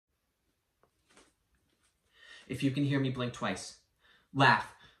If you can hear me, blink twice. Laugh.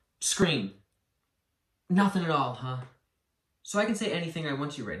 Scream. Nothing at all, huh? So I can say anything I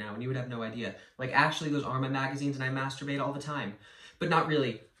want to right now and you would have no idea. Like, actually, those are my magazines and I masturbate all the time. But not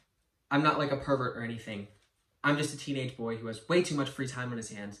really. I'm not like a pervert or anything. I'm just a teenage boy who has way too much free time on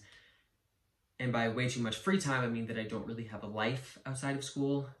his hands. And by way too much free time, I mean that I don't really have a life outside of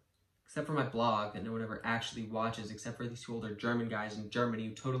school. Except for my blog that no one ever actually watches, except for these two older German guys in Germany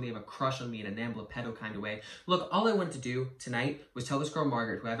who totally have a crush on me in an amblepedo kind of way. Look, all I wanted to do tonight was tell this girl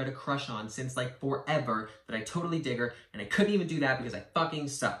Margaret, who I've had a crush on since like forever, that I totally dig her, and I couldn't even do that because I fucking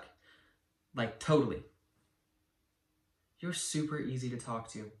suck. Like, totally. You're super easy to talk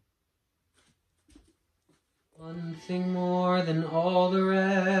to. One thing more than all the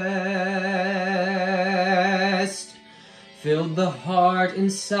rest filled the heart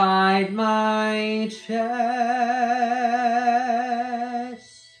inside my chest.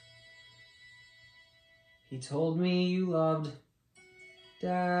 He told me you loved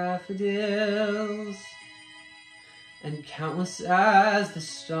daffodils, and countless as the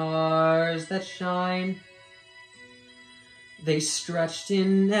stars that shine, they stretched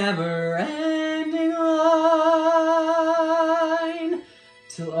in never-ending line,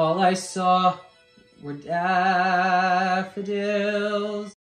 till all I saw were daffodils.